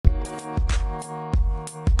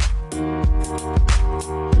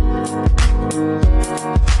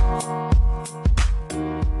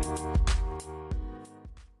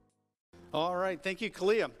right, thank you,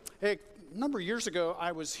 Kalia. Hey, a number of years ago,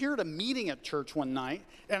 I was here at a meeting at church one night,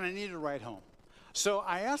 and I needed a ride home. So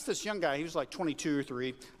I asked this young guy, he was like 22 or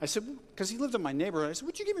 3. I said, because he lived in my neighborhood, I said,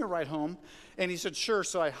 would you give me a ride home? And he said, sure.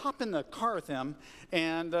 So I hop in the car with him,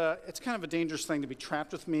 and it's kind of a dangerous thing to be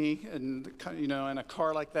trapped with me, and in a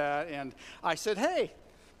car like that. And I said, hey,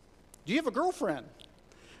 do you have a girlfriend?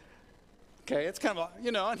 Okay, it's kind of,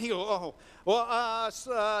 and he goes, oh, well,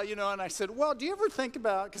 and I said, well, do you ever think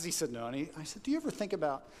about, because he said no, and I said, do you ever think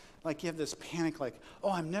about, like, you have this panic, like,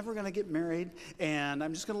 oh, I'm never going to get married, and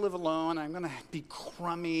I'm just going to live alone, I'm going to be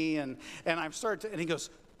crummy, and I've started to, and he goes,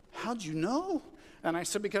 how'd you know? And I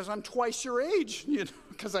said, because I'm twice your age,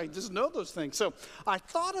 because I just know those things. So I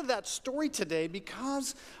thought of that story today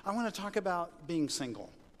because I want to talk about being single.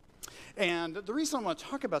 And the reason I want to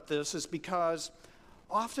talk about this is because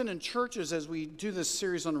often in churches, as we do this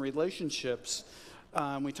series on relationships,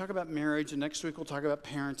 we talk about marriage, and next week we'll talk about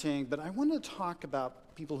parenting. But I want to talk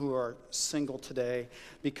about people who are single today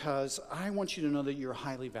because I want you to know that you're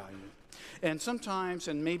highly valued. And sometimes,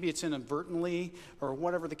 and maybe it's inadvertently, or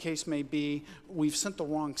whatever the case may be, we've sent the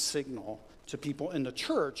wrong signal to people in the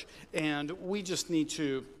church, and we just need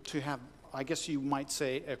to have, I guess you might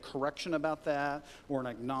say, a correction about that or an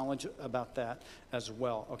acknowledge about that as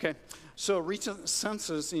well, okay? So a recent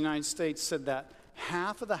census in the United States said that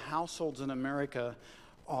half of the households in America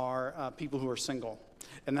are people who are single.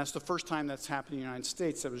 And that's the first time that's happened in the United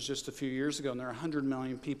States. That was just a few years ago, and there are 100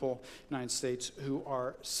 million people in the United States who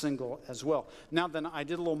are single as well. Now then, I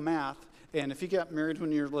did a little math, and if you got married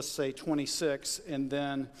when you're, let's say, 26, and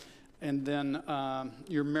then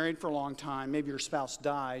you're married for a long time, maybe your spouse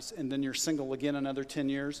dies, and then you're single again another 10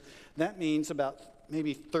 years, that means about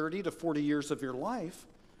maybe 30 to 40 years of your life,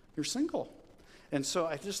 you're single. And so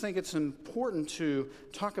I just think it's important to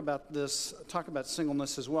talk about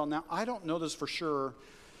singleness as well. Now, I don't know this for sure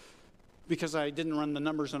because I didn't run the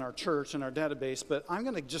numbers in our church, in our database, but I'm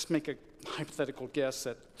going to just make a hypothetical guess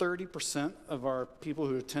that 30% of our people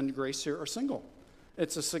who attend Grace here are single.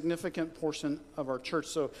 It's a significant portion of our church.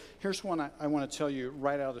 So here's one I want to tell you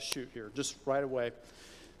right out of the chute here, just right away.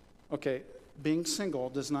 Okay, being single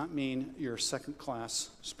does not mean you're a second-class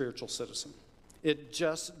spiritual citizen. It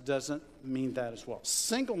just doesn't mean that as well.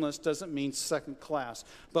 Singleness doesn't mean second class.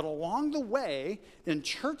 But along the way, in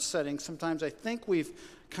church settings, sometimes I think we've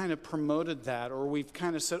kind of promoted that, or we've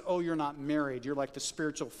kind of said, oh, you're not married. You're like the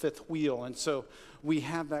spiritual fifth wheel. And so we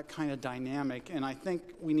have that kind of dynamic. And I think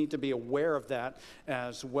we need to be aware of that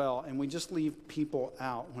as well. And we just leave people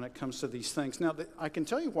out when it comes to these things. Now, I can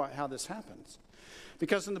tell you how this happens.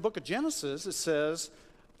 Because in the book of Genesis, it says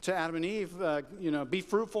to Adam and Eve, be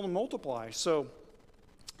fruitful and multiply. So,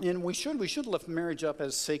 and we should lift marriage up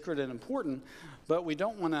as sacred and important, but we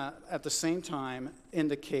don't want to, at the same time,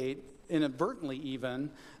 indicate inadvertently even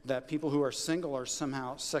that people who are single are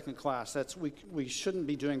somehow second class. We shouldn't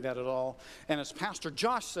be doing that at all. And as Pastor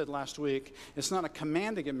Josh said last week, it's not a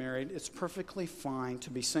command to get married. It's perfectly fine to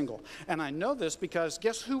be single. And I know this because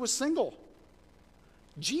guess who was single?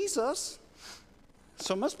 Jesus.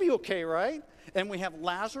 So it must be okay, right? And we have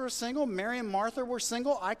Lazarus single, Mary and Martha were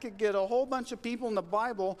single. I could get a whole bunch of people in the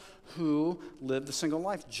Bible who lived a single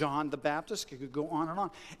life. John the Baptist, could go on and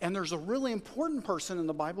on. And there's a really important person in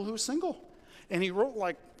the Bible who's single. And he wrote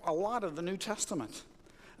like a lot of the New Testament.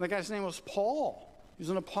 And the guy's name was Paul. He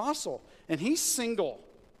was an apostle. And he's single,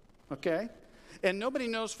 okay? And nobody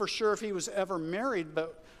knows for sure if he was ever married,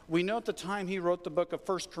 but we know at the time he wrote the book of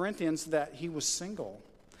 1 Corinthians that he was single.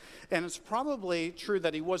 And it's probably true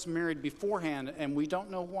that he was married beforehand, and we don't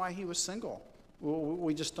know why he was single.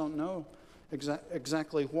 We just don't know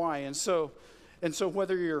exactly why. And so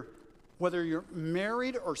whether you're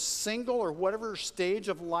married or single or whatever stage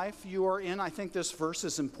of life you are in, I think this verse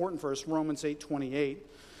is important for us. Romans 8:28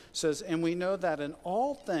 says, and we know that in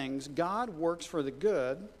all things God works for the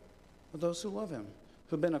good of those who love him,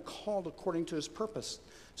 who have been called according to his purpose.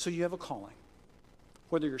 So you have a calling,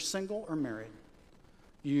 whether you're single or married.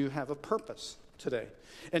 You have a purpose today.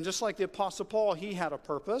 And just like the Apostle Paul, he had a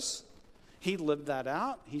purpose. He lived that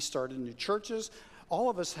out. He started new churches. All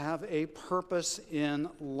of us have a purpose in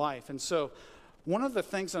life. And so one of the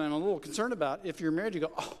things that I'm a little concerned about, if you're married, you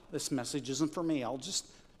go, oh, this message isn't for me. I'll just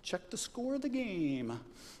check the score of the game.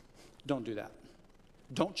 Don't do that.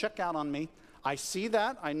 Don't check out on me. I see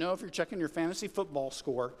that. I know if you're checking your fantasy football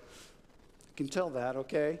score. I can tell that,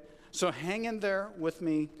 okay? So hang in there with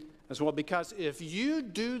me as well, because if you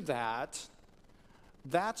do that,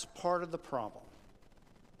 that's part of the problem.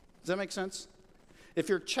 Does that make sense? If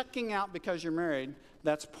you're checking out because you're married,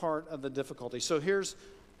 that's part of the difficulty. So here's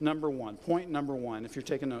point number one, if you're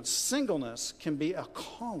taking notes. Singleness can be a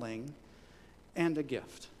calling and a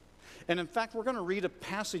gift. And in fact, we're going to read a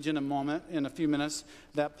passage in a few minutes,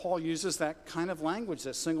 that Paul uses that kind of language,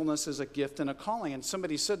 that singleness is a gift and a calling. And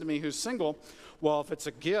somebody said to me who's single, well, if it's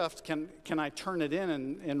a gift, can I turn it in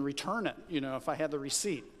and return it, if I had the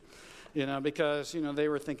receipt? Because, they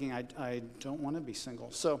were thinking, I don't want to be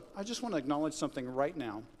single. So I just want to acknowledge something right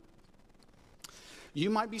now. You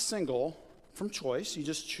might be single from choice. You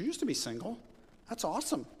just choose to be single. That's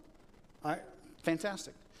awesome.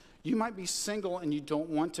 Fantastic. You might be single and you don't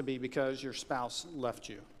want to be because your spouse left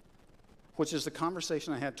you, which is the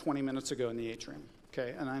conversation I had 20 minutes ago in the atrium.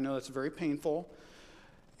 Okay, and I know that's very painful.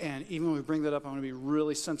 And even when we bring that up, I want to be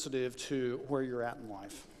really sensitive to where you're at in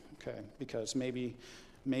life. Okay, because maybe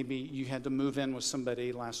you had to move in with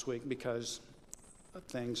somebody last week because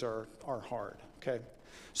things are hard. Okay,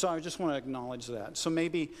 so I just want to acknowledge that. So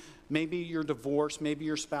maybe you're divorced, maybe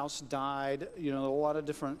your spouse died. A lot of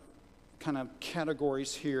different kind of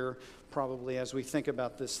categories here probably as we think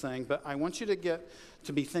about this thing. But I want you to get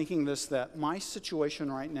to be thinking this, that my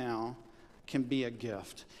situation right now can be a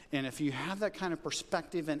gift. And if you have that kind of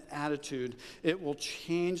perspective and attitude, it will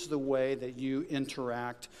change the way that you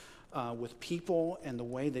interact with people and the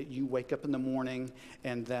way that you wake up in the morning,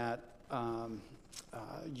 and that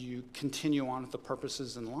you continue on with the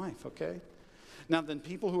purposes in life, okay? Now then,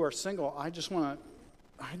 people who are single, I just want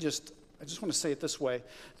to say it this way,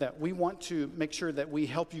 that we want to make sure that we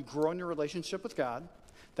help you grow in your relationship with God,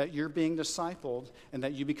 that you're being discipled, and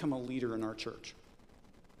that you become a leader in our church.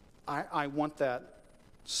 I want that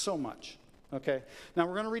so much, okay? Now,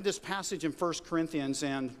 we're going to read this passage in 1 Corinthians,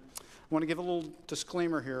 and I want to give a little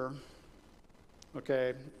disclaimer here,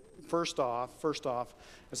 okay? First off,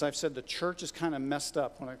 as I've said, the church is kind of messed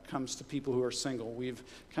up when it comes to people who are single. We've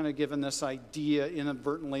kind of given this idea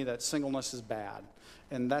inadvertently that singleness is bad.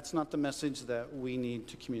 And that's not the message that we need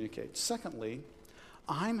to communicate. Secondly,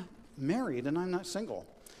 I'm married and I'm not single.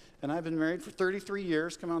 And I've been married for 33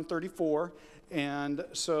 years, coming on 34. And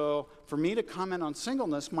so for me to comment on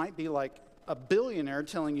singleness might be like a billionaire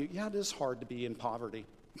telling you, yeah, it is hard to be in poverty.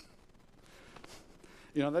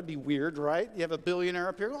 That'd be weird, right? You have a billionaire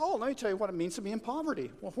up here. Oh, let me tell you what it means to be in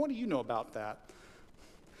poverty. Well, what do you know about that?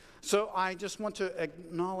 So I just want to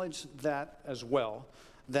acknowledge that as well,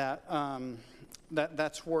 that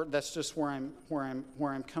that's just where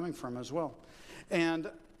I'm coming from as well. And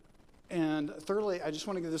thirdly, I just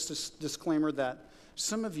want to give this disclaimer that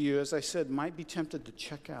some of you, as I said, might be tempted to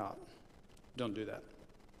check out. Don't do that.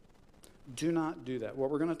 Do not do that.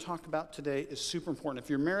 What we're going to talk about today is super important. If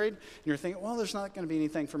you're married and you're thinking, well, there's not going to be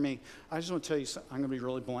anything for me, I just want to tell you something. I'm going to be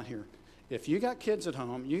really blunt here. If you got kids at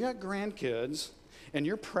home, you got grandkids, and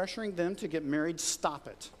you're pressuring them to get married, stop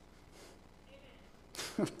it.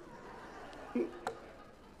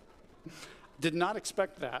 Did not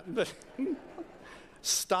expect that, but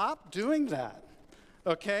stop doing that,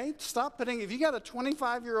 okay? Stop putting, if you got a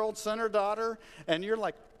 25-year-old son or daughter, and you're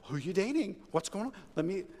like, who are you dating? What's going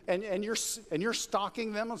on? And you're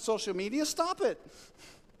stalking them on social media, stop it.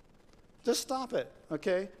 Just stop it,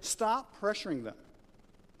 okay? Stop pressuring them.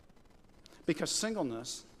 Because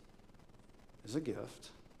singleness is a gift,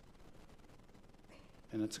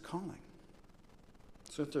 and it's a calling.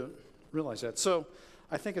 So you have to realize that. So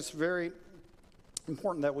I think it's very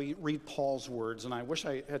important that we read Paul's words, and I wish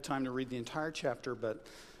I had time to read the entire chapter, but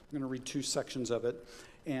I'm going to read two sections of it.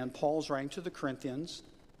 And Paul's writing to the Corinthians.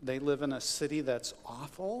 They live in a city that's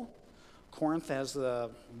awful. Corinth has a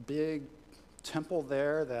big temple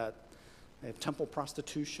there that they have temple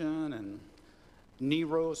prostitution, and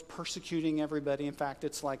Nero's persecuting everybody. In fact,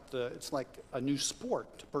 it's like a new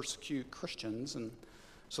sport to persecute Christians, and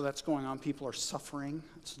so that's going on. People are suffering.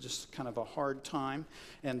 It's just kind of a hard time.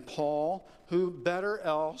 And Paul, who better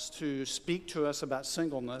else to speak to us about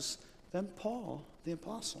singleness than Paul, the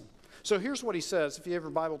apostle? So here's what he says. If you have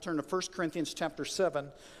your Bible, turn to 1 Corinthians chapter 7,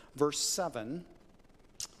 verse 7.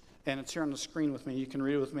 And it's here on the screen with me. You can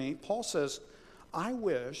read it with me. Paul says, I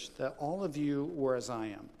wish that all of you were as I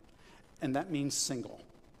am. And that means single.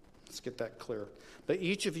 Let's get that clear. But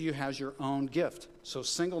each of you has your own gift. So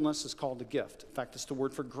singleness is called a gift. In fact, it's the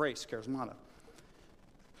word for grace, charismata.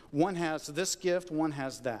 One has this gift, one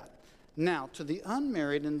has that. Now, to the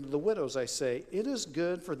unmarried and the widows, I say, it is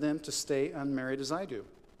good for them to stay unmarried as I do.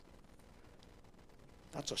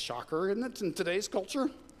 That's a shocker, isn't it, in today's culture?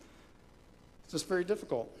 It's just very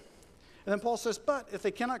difficult. And then Paul says, but if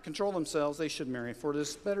they cannot control themselves, they should marry, for it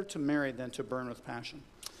is better to marry than to burn with passion.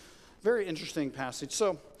 Very interesting passage.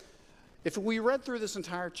 So if we read through this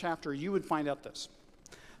entire chapter, you would find out this,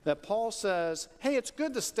 that Paul says, hey, it's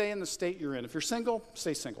good to stay in the state you're in. If you're single,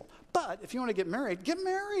 stay single. But if you want to get married, get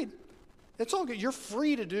married. It's all good. You're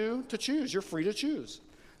free to choose. You're free to choose.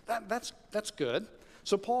 That's good.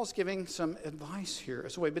 So Paul's giving some advice here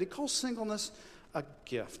as a way, but he calls singleness a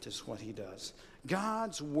gift is what he does.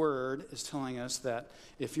 God's word is telling us that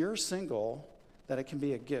if you're single, that it can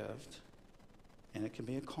be a gift and it can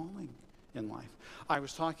be a calling in life. I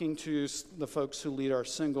was talking to the folks who lead our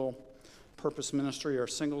single purpose ministry, our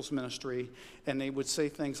singles ministry, and they would say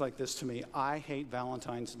things like this to me: I hate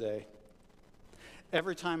Valentine's Day.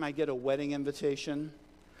 Every time I get a wedding invitation,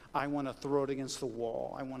 I want to throw it against the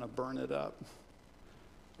wall. I want to burn it up.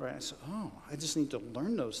 Right? I said, I just need to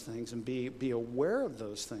learn those things and be aware of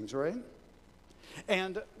those things, right?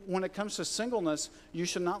 And when it comes to singleness, you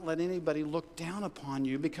should not let anybody look down upon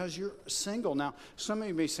you because you're single. Now, some of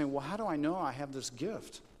you may say, well, how do I know I have this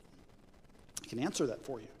gift? I can answer that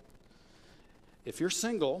for you. If you're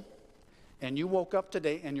single and you woke up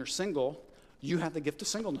today and you're single, you have the gift of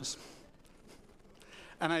singleness.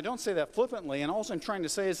 And I don't say that flippantly, and all I'm trying to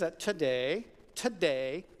say is that today,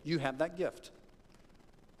 you have that gift.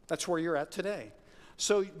 That's where you're at today.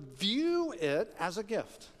 So view it as a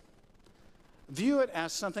gift. View it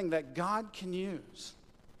as something that God can use.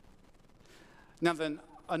 Now then,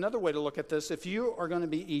 another way to look at this, if you are going to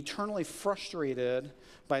be eternally frustrated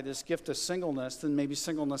by this gift of singleness, then maybe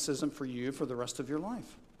singleness isn't for you for the rest of your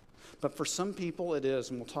life. But for some people it is,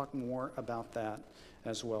 and we'll talk more about that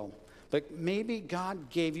as well. But maybe God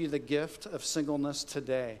gave you the gift of singleness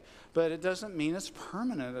today, but it doesn't mean it's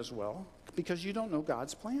permanent as well, because you don't know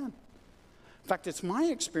God's plan. In fact, it's my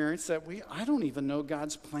experience that I don't even know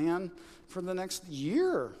God's plan for the next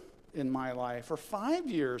year in my life or 5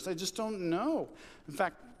 years. I just don't know. In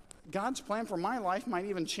fact, God's plan for my life might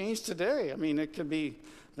even change today. I mean, it could be,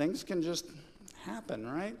 things can just happen,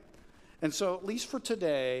 right? And so at least for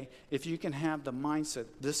today, if you can have the mindset,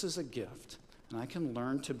 this is a gift, and I can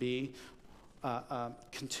learn to be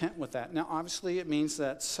content with that. Now, obviously, it means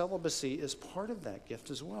that celibacy is part of that gift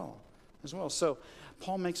as well. So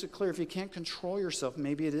Paul makes it clear, if you can't control yourself,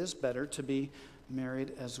 maybe it is better to be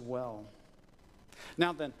married as well.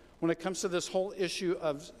 Now then, when it comes to this whole issue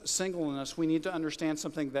of singleness, we need to understand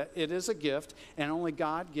something, that it is a gift, and only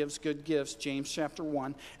God gives good gifts, James chapter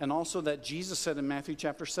 1, and also that Jesus said in Matthew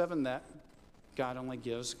chapter 7 that God only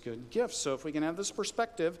gives good gifts. So if we can have this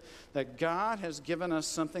perspective that God has given us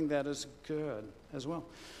something that is good as well.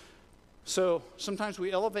 So sometimes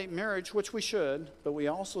we elevate marriage, which we should, but we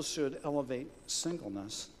also should elevate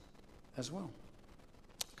singleness as well.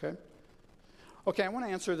 Okay, I want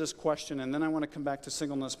to answer this question, and then I want to come back to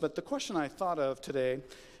singleness. But the question I thought of today,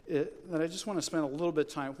 that I just want to spend a little bit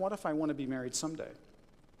of time, what if I want to be married someday?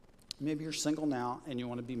 Maybe you're single now and you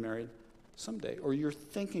want to be married someday, or you're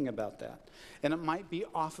thinking about that. And it might be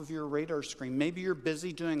off of your radar screen. Maybe you're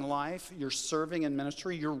busy doing life, you're serving in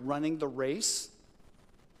ministry, you're running the race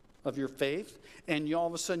of your faith, and you all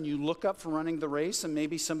of a sudden you look up for running the race, and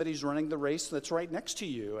maybe somebody's running the race that's right next to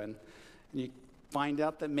you, and you find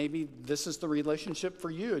out that maybe this is the relationship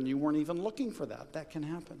for you, and you weren't even looking for that. That can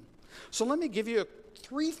happen. So let me give you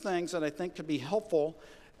 3 things that I think could be helpful,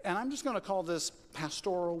 and I'm just going to call this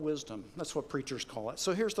pastoral wisdom. That's what preachers call it.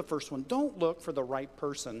 So here's the first one. Don't look for the right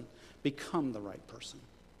person. Become the right person.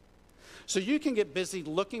 So you can get busy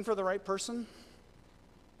looking for the right person.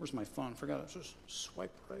 Where's my phone? Forgot it. Just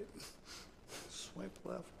swipe right, swipe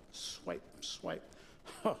left, swipe.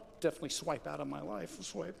 Definitely swipe out of my life.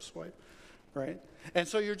 Swipe. Right? And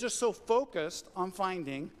so you're just so focused on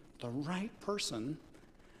finding the right person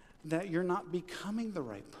that you're not becoming the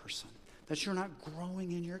right person, that you're not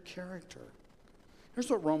growing in your character. Here's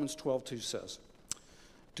what Romans 12:2 says.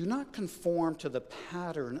 Do not conform to the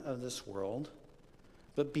pattern of this world,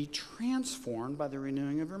 but be transformed by the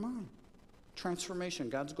renewing of your mind. Transformation,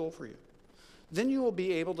 God's goal for you. Then you will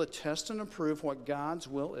be able to test and approve what God's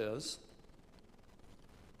will is.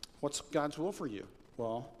 What's God's will for you?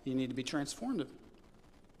 Well, you need to be transformed.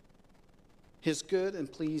 His good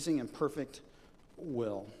and pleasing and perfect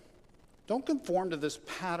will. Don't conform to this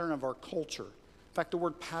pattern of our culture. In fact, the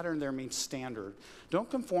word pattern there means standard. Don't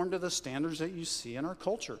conform to the standards that you see in our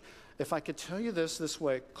culture. If I could tell you this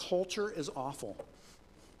way, culture is awful.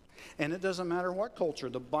 And it doesn't matter what culture.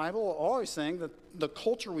 The Bible is always saying that the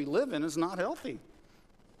culture we live in is not healthy.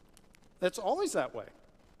 It's always that way.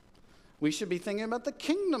 We should be thinking about the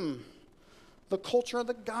kingdom, the culture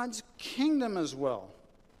of God's kingdom as well.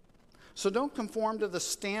 So don't conform to the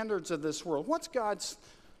standards of this world. What's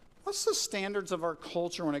the standards of our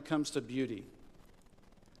culture when it comes to beauty?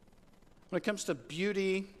 When it comes to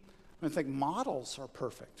beauty, I think models are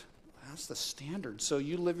perfect. That's the standard. So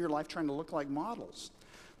you live your life trying to look like models.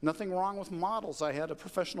 Nothing wrong with models. I had a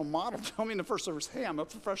professional model tell me in the first service, hey, I'm a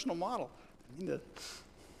professional model. Nothing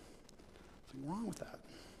wrong with that.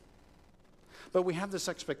 But we have this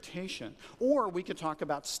expectation. Or we could talk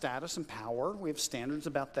about status and power. We have standards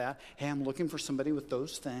about that. Hey, I'm looking for somebody with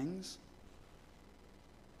those things.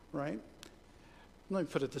 Right? Let me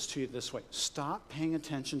put it to you this way. Stop paying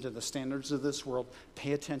attention to the standards of this world.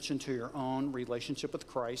 Pay attention to your own relationship with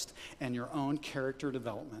Christ and your own character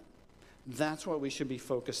development. That's what we should be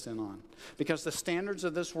focused in on. Because the standards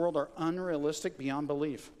of this world are unrealistic beyond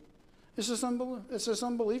belief. It's just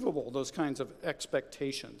unbelievable, those kinds of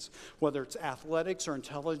expectations. Whether it's athletics or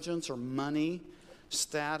intelligence or money,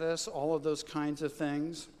 status, all of those kinds of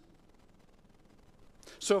things.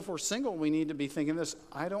 So if we're single, we need to be thinking this.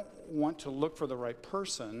 I don't want to look for the right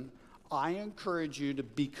person. I encourage you to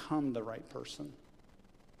become the right person.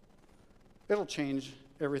 It'll change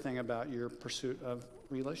everything about your pursuit of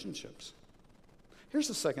relationships. Here's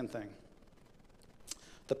the second thing.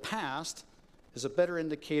 The past is a better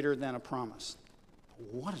indicator than a promise.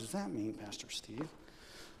 What does that mean, Pastor Steve?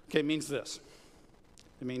 Okay, it means this.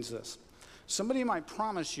 It means this. Somebody might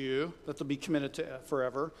promise you that they'll be committed to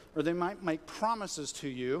forever, or they might make promises to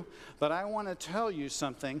you, but I want to tell you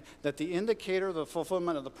something, that the indicator of the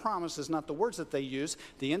fulfillment of the promise is not the words that they use.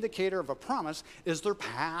 The indicator of a promise is their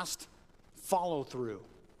past follow-through.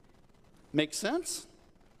 Make sense?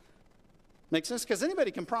 Make sense? Because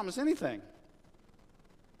anybody can promise anything.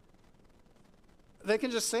 They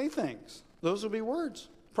can just say things. Those will be words.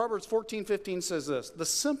 Proverbs 14:15 says this, the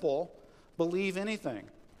simple believe anything.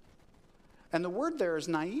 And the word there is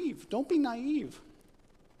naive. Don't be naive.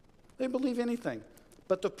 They believe anything.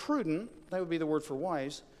 But the prudent, that would be the word for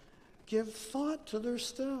wise, give thought to their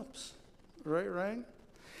steps. Right?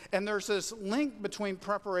 And there's this link between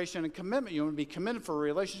preparation and commitment. You want to be committed for a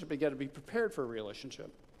relationship, you got to be prepared for a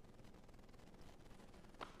relationship.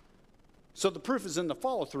 So the proof is in the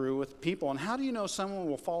follow-through with people. And how do you know someone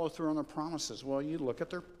will follow through on their promises? Well, you look at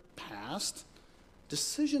their past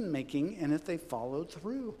decision-making and if they followed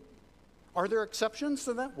through. Are there exceptions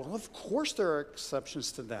to that? Well, of course there are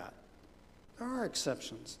exceptions to that. There are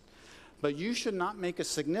exceptions. But you should not make a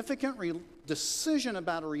significant decision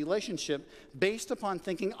about a relationship based upon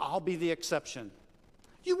thinking, I'll be the exception.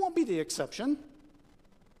 You won't be the exception.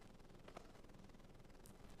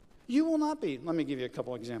 You will not be. Let me give you a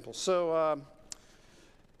couple examples. So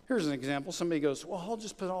here's an example. Somebody goes, well, I'll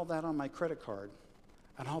just put all that on my credit card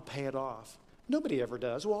and I'll pay it off. Nobody ever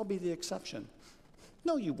does. Well, I'll be the exception.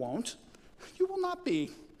 No, you won't. You will not be.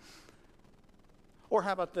 Or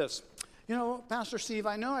how about this? You know, Pastor Steve,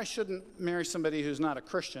 I know I shouldn't marry somebody who's not a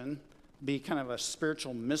Christian, be kind of a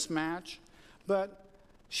spiritual mismatch, but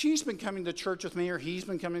she's been coming to church with me or he's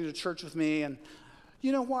been coming to church with me, and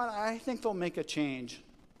you know what? I think they'll make a change.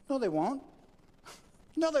 No, they won't.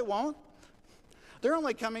 No, they won't. They're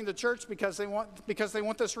only coming to church because they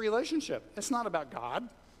want this relationship. It's not about God.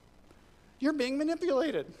 You're being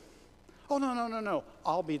manipulated. Oh, no.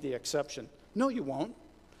 I'll be the exception. No, you won't.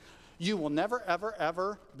 You will never, ever,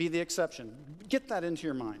 ever be the exception. Get that into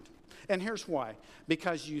your mind. And here's why.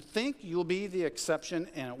 Because you think you'll be the exception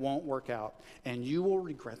and it won't work out. And you will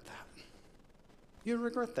regret that. You'll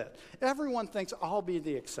regret that. Everyone thinks I'll be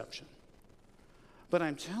the exception. But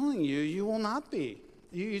I'm telling you, you will not be.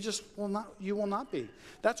 You just will not. You will not be.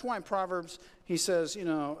 That's why in Proverbs he says,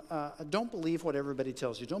 don't believe what everybody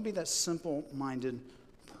tells you. Don't be that simple-minded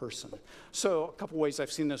person. So a couple ways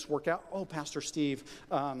I've seen this work out. Oh, Pastor Steve,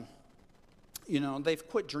 they've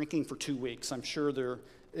quit drinking for 2 weeks. I'm sure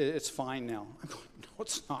it's fine now. I'm going, no,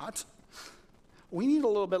 it's not. We need a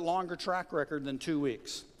little bit longer track record than 2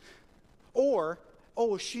 weeks. Or,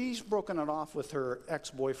 oh, she's broken it off with her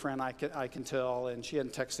ex-boyfriend, I can tell, and she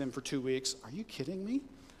hadn't texted him for 2 weeks. Are you kidding me?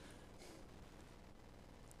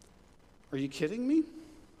 Are you kidding me?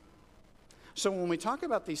 So when we talk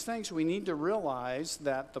about these things, we need to realize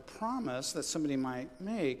that the promise that somebody might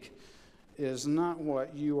make is not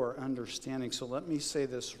what you are understanding. So let me say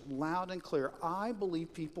this loud and clear. I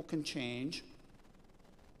believe people can change.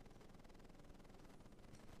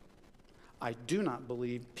 I do not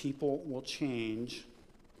believe people will change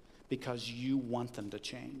because you want them to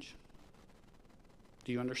change.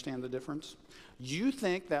 Do you understand the difference? You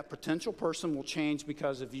think that potential person will change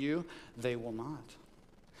because of you. They will not.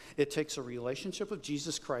 It takes a relationship with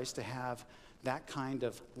Jesus Christ to have that kind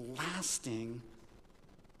of lasting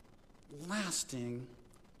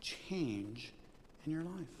change in your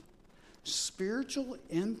life. Spiritual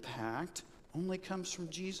impact only comes from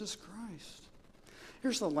Jesus Christ.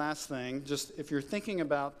 Here's the last thing. Just if you're thinking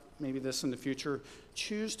about maybe this in the future,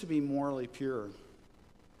 choose to be morally pure.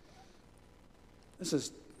 This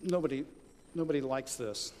is, nobody likes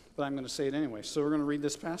this, but I'm going to say it anyway. So we're going to read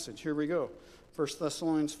this passage. Here we go. 1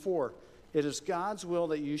 Thessalonians 4. It is God's will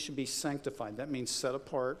that you should be sanctified. That means set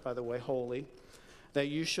apart, by the way, holy, that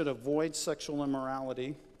you should avoid sexual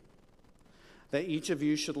immorality, that each of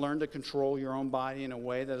you should learn to control your own body in a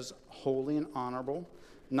way that is holy and honorable,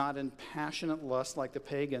 not in passionate lust like the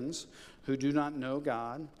pagans who do not know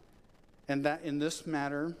God, and that in this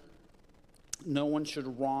matter no one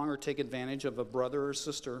should wrong or take advantage of a brother or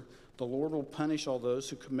sister. The Lord will punish all those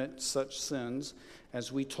who commit such sins,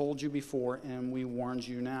 as we told you before and we warned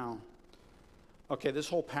you now. Okay, this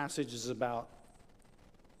whole passage is about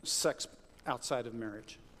sex outside of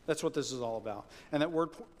marriage. That's what this is all about. And that word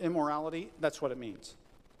immorality, that's what it means.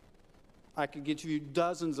 I could give you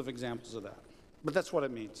dozens of examples of that. But that's what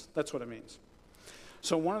it means. That's what it means.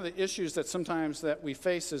 So one of the issues that sometimes that we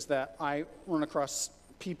face is that I run across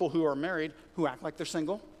people who are married who act like they're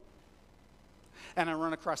single. And I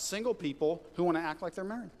run across single people who want to act like they're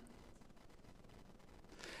married.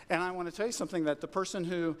 And I want to tell you something, that the person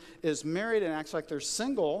who is married and acts like they're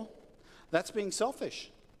single, that's being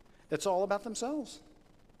selfish. It's all about themselves.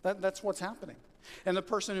 That's what's happening. And the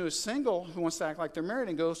person who is single, who wants to act like they're married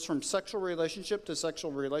and goes from sexual relationship to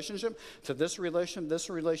sexual relationship to this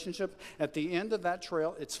relationship, at the end of that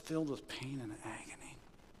trail, it's filled with pain and agony.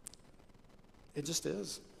 It just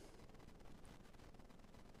is.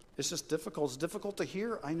 It's just difficult. It's difficult to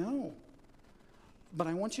hear, I know. But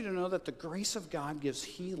I want you to know that the grace of God gives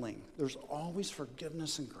healing. There's always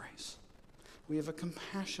forgiveness and grace. We have a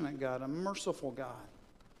compassionate God, a merciful God.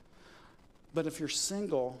 But if you're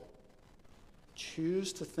single,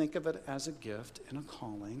 choose to think of it as a gift and a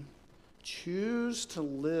calling. Choose to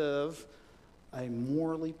live a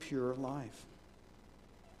morally pure life.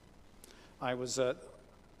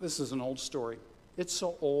 This is an old story. It's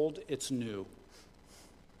so old, it's new.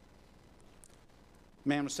 A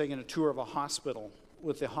man was taking a tour of a hospital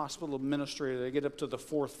with the hospital administrator. They get up to the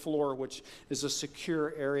 4th floor, which is a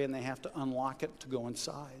secure area, and they have to unlock it to go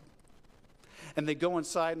inside. And they go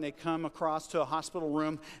inside and they come across to a hospital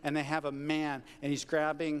room, and they have a man, and he's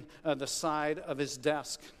grabbing the side of his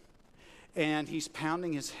desk, and he's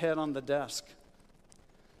pounding his head on the desk.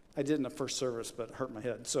 I did in the first service, but it hurt my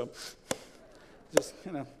head. So just,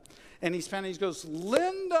 and he's pounding, he goes,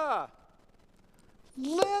 Linda,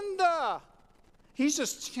 Linda. He's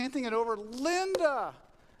just chanting it over, Linda.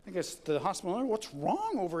 I guess the hospital owner, what's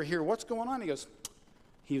wrong over here? What's going on? He goes,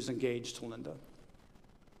 he was engaged to Linda.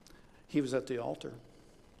 He was at the altar.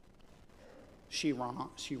 She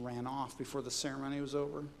ran off before the ceremony was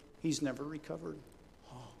over. He's never recovered.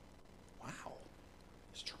 Oh, wow.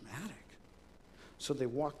 It's traumatic. So they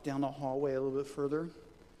walk down the hallway a little bit further,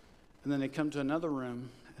 and then they come to another room,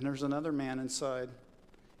 and there's another man inside.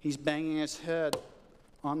 He's banging his head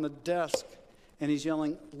on the desk, and he's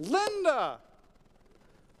yelling, Linda!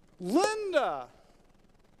 Linda!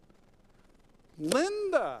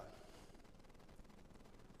 Linda!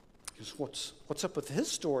 What's up with his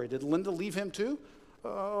story? Did Linda leave him too?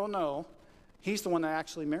 Oh, no. He's the one that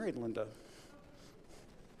actually married Linda.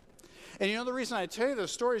 And the reason I tell you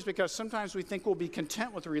this story is because sometimes we think we'll be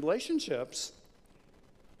content with relationships,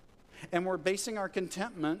 and we're basing our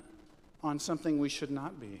contentment on something we should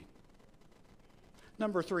not be.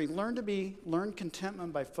 Number 3, learn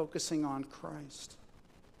contentment by focusing on Christ.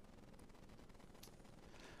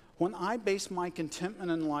 When I base my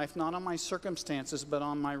contentment in life not on my circumstances, but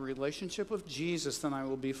on my relationship with Jesus, then I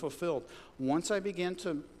will be fulfilled. Once I begin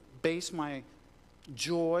to base my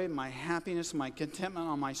joy, my happiness, my contentment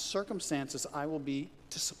on my circumstances, I will be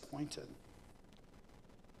disappointed.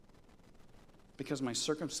 Because my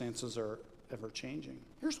circumstances are ever changing.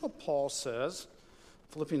 Here's what Paul says,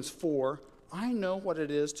 Philippians 4, I know what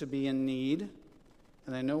it is to be in need,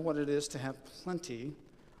 and I know what it is to have plenty.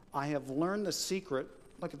 I have learned the secret.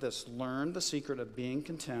 Look at this. Learn the secret of being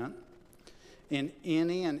content in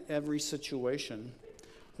any and every situation,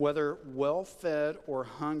 whether well-fed or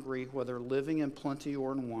hungry, whether living in plenty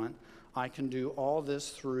or in want. I can do all this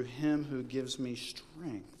through him who gives me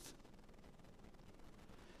strength.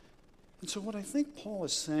 And so what I think Paul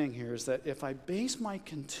is saying here is that if I base my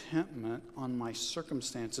contentment on my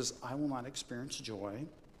circumstances, I will not experience joy.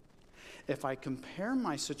 If I compare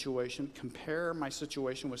my situation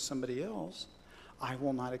with somebody else, I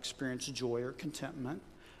will not experience joy or contentment.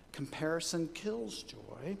 Comparison kills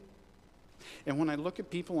joy. And when I look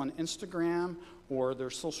at people on Instagram or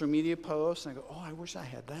their social media posts, and I go, oh, I wish I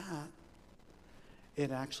had that,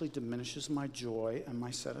 it actually diminishes my joy and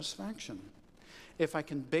my satisfaction. If I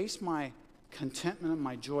can base my contentment and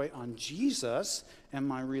my joy on Jesus and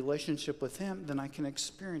my relationship with him, then I can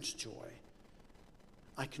experience joy.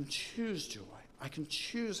 I can choose joy. I can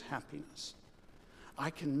choose happiness.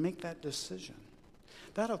 I can make that decision.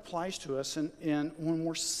 That applies to us in when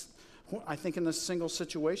we're, I think, in a single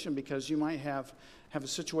situation, because you might have a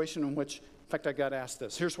situation in which fact, I got asked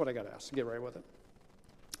this. Here's what I got asked. Get right with it.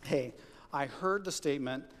 Hey, I heard the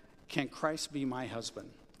statement, can Christ be my husband?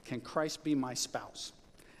 Can Christ be my spouse?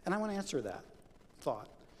 And I want to answer that thought.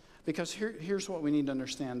 Because here's what we need to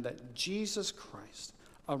understand, that Jesus Christ,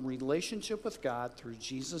 a relationship with God through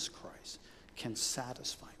Jesus Christ, can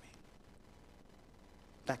satisfy me.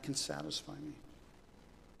 That can satisfy me.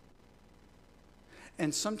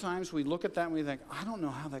 And sometimes we look at that and we think, I don't know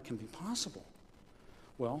how that can be possible.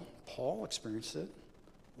 Well, Paul experienced it.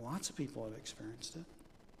 Lots of people have experienced it.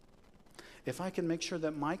 If I can make sure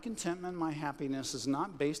that my contentment, my happiness is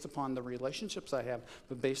not based upon the relationships I have,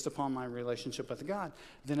 but based upon my relationship with God,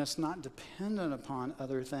 then it's not dependent upon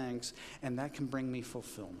other things, and that can bring me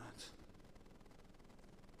fulfillment.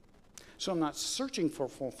 So I'm not searching for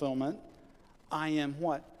fulfillment. I am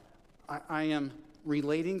what? I am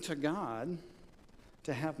relating to God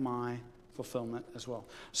to have my fulfillment as well.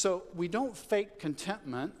 So we don't fake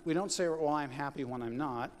contentment. We don't say, well, I'm happy when I'm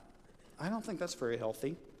not. I don't think that's very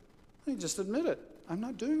healthy. I just admit it. I'm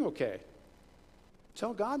not doing okay.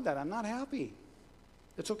 Tell God that I'm not happy.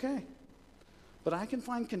 It's okay. But I can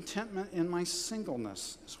find contentment in my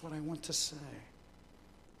singleness, is what I want to say.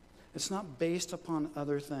 It's not based upon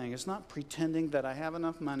other things. It's not pretending that I have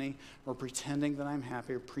enough money or pretending that I'm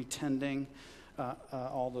happy or pretending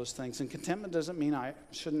all those things. And contentment doesn't mean I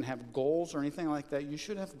shouldn't have goals or anything like that. You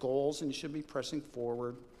should have goals and you should be pressing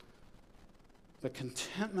forward. But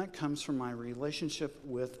contentment comes from my relationship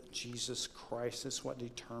with Jesus Christ. It's what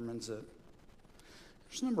determines it.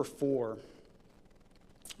 Here's number 4.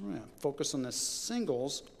 I'm going to focus on this.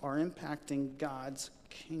 Singles are impacting God's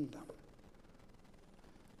kingdom.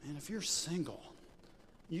 And if you're single,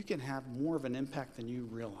 you can have more of an impact than you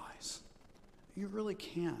realize. You really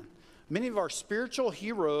can. Many of our spiritual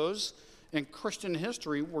heroes in Christian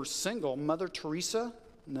history were single. Mother Teresa,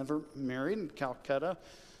 never married, in Calcutta,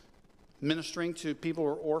 ministering to people who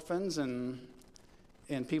are orphans and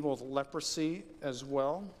people with leprosy as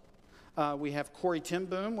well. We have Corrie ten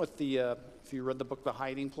Boom with the, if you read the book The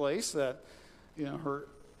Hiding Place, that, her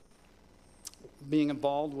being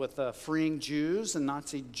involved with freeing Jews in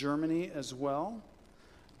Nazi Germany as well.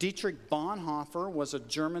 Dietrich Bonhoeffer was a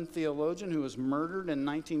German theologian who was murdered in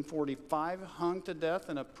 1945, hung to death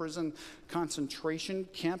in a prison concentration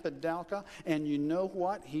camp at Dachau. And you know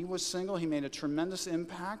what? He was single. He made a tremendous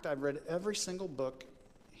impact. I've read every single book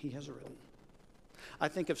he has written. I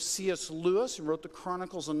think of C.S. Lewis, who wrote the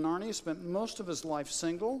Chronicles of Narnia, spent most of his life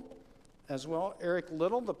single as well. Eric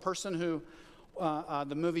Liddell, the person who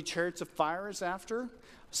the movie Chariots of Fire is after.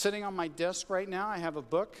 Sitting on my desk right now, I have a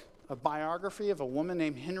book, a biography of a woman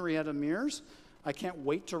named Henrietta Mears. I can't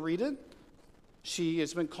wait to read it. She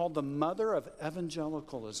has been called the mother of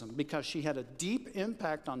evangelicalism because she had a deep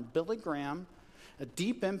impact on Billy Graham, a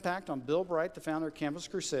deep impact on Bill Bright, the founder of Campus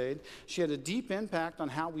Crusade. She had a deep impact on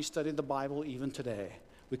how we study the Bible even today.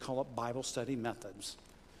 We call it Bible study methods.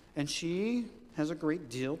 And she has a great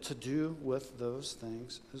deal to do with those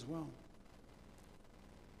things as well.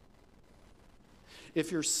 If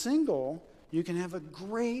you're single, you can have a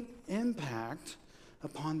great impact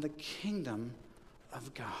upon the kingdom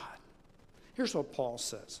of God. Here's what Paul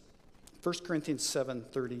says. 1 Corinthians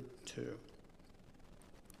 7:32.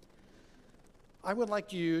 I would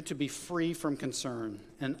like you to be free from concern.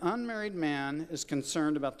 An unmarried man is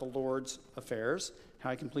concerned about the Lord's affairs,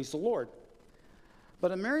 how he can please the Lord.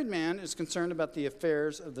 But a married man is concerned about the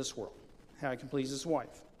affairs of this world, how he can please his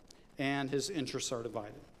wife, and his interests are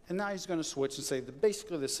divided. And now he's going to switch and say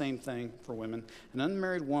basically the same thing for women. An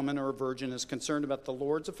unmarried woman or a virgin is concerned about the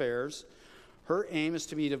Lord's affairs. Her aim is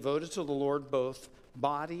to be devoted to the Lord both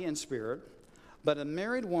body and spirit. But a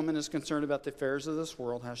married woman is concerned about the affairs of this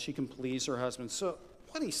world, how she can please her husband. So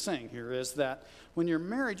what he's saying here is that when you're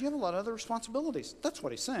married, you have a lot of other responsibilities. That's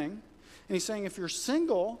what he's saying. And he's saying if you're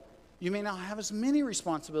single, you may not have as many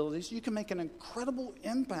responsibilities. You can make an incredible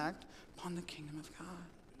impact upon the kingdom of God.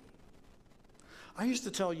 I used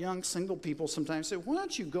to tell young single people sometimes, say, why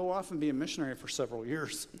don't you go off and be a missionary for several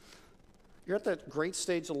years? You're at that great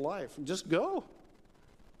stage of life. Just go.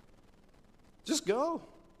 Just go.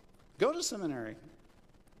 Go to seminary.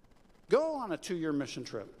 Go on a 2-year mission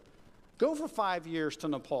trip. Go for 5 years to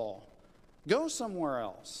Nepal. Go somewhere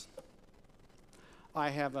else.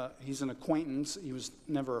 He's an acquaintance. He was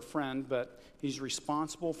never a friend, but he's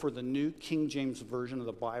responsible for the New King James Version of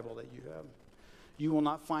the Bible that you have. You will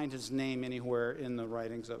not find his name anywhere in the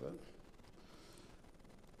writings of it.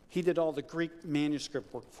 He did all the Greek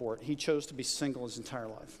manuscript work for it. He chose to be single his entire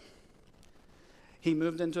life. He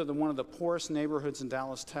moved into one of the poorest neighborhoods in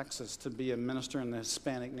Dallas, Texas, to be a minister in the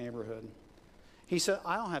Hispanic neighborhood. He said,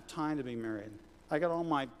 I don't have time to be married. I got all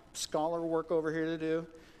my scholar work over here to do.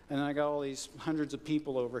 And then I got all these hundreds of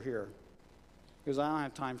people over here because I don't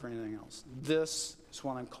have time for anything else. This is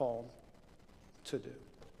what I'm called to do.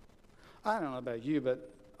 I don't know about you,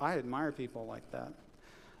 but I admire people like that.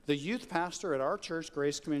 The youth pastor at our church,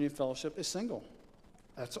 Grace Community Fellowship, is single.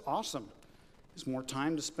 That's awesome. There's more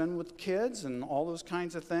time to spend with kids and all those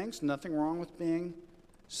kinds of things. Nothing wrong with being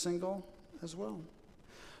single as well.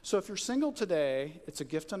 So if you're single today, it's a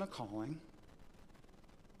gift and a calling.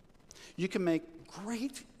 You can make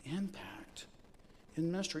great impact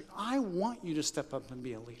in ministry. I want you to step up and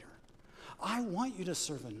be a leader. I want you to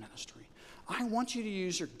serve in ministry. I want you to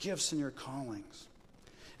use your gifts and your callings.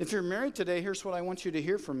 If you're married today, here's what I want you to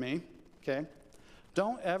hear from me, okay?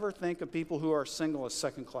 Don't ever think of people who are single as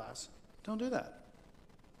second class. Don't do that.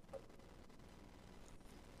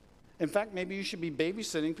 In fact, maybe you should be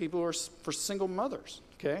babysitting people who are for single mothers,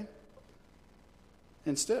 okay?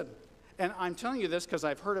 Instead. And I'm telling you this because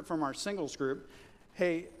I've heard it from our singles group.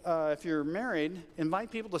 Hey, if you're married, invite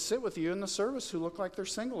people to sit with you in the service who look like they're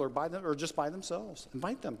single or just by themselves.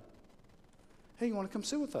 Invite them. Hey, you want to come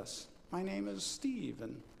sit with us? My name is Steve,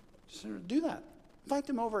 and just do that. Invite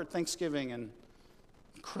them over at Thanksgiving and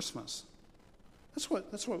Christmas. That's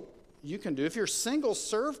what you can do. If you're single,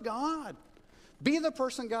 serve God. Be the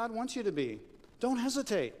person God wants you to be. Don't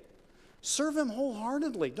hesitate. Serve Him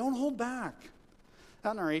wholeheartedly. Don't hold back.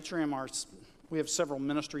 Out in our atrium, we have several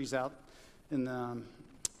ministries out in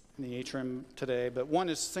the atrium today, but one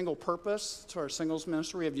is Single Purpose. It's our singles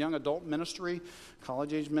ministry. We have young adult ministry,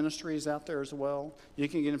 college-age ministries out there as well. You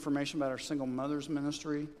can get information about our single mothers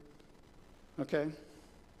ministry. Okay?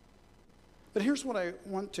 But here's what I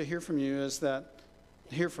want to hear from you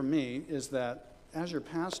hear from me is that as your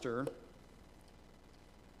pastor,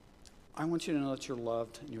 I want you to know that you're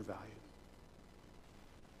loved and you're valued.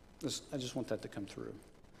 I just want that to come through.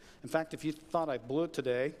 In fact, if you thought I blew it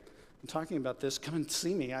today in talking about this, come and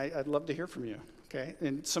see me. I'd love to hear from you, okay?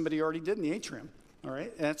 And somebody already did in the atrium, all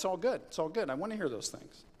right? And it's all good. It's all good. I want to hear those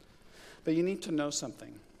things. But you need to know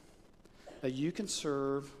something, that you can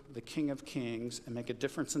serve the King of Kings and make a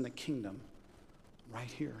difference in the kingdom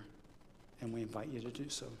right here. And we invite you to do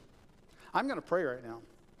so. I'm going to pray right now.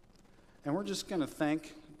 And we're just going to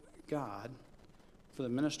thank God for the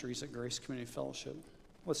ministries at Grace Community Fellowship.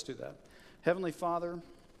 Let's do that. Heavenly Father,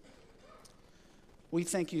 we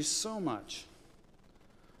thank you so much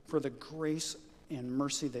for the grace and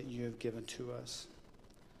mercy that you have given to us.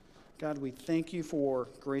 God, we thank you for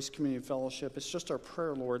Grace Community Fellowship. It's just our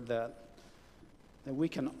prayer, Lord, that we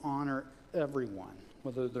can honor everyone,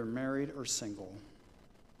 whether they're married or single.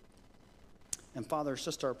 And Father, it's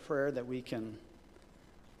just our prayer that we can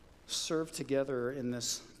serve together in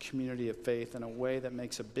this community of faith in a way that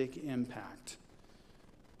makes a big impact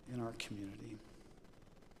in our community.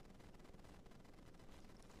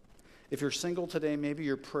 If you're single today, maybe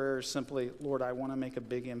your prayer is simply, Lord, I want to make a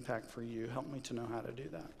big impact for you. Help me to know how to do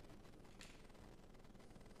that.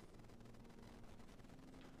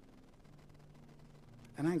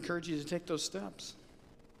 And I encourage you to take those steps.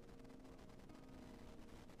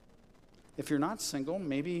 If you're not single,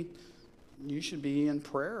 maybe you should be in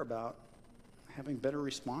prayer about having better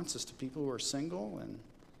responses to people who are single and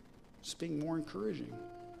just being more encouraging.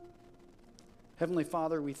 Heavenly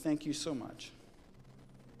Father, we thank you so much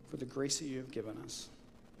for the grace that you have given us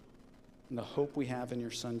and the hope we have in your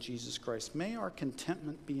Son, Jesus Christ. May our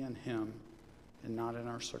contentment be in him and not in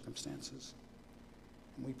our circumstances.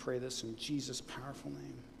 And we pray this in Jesus' powerful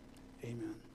name. Amen.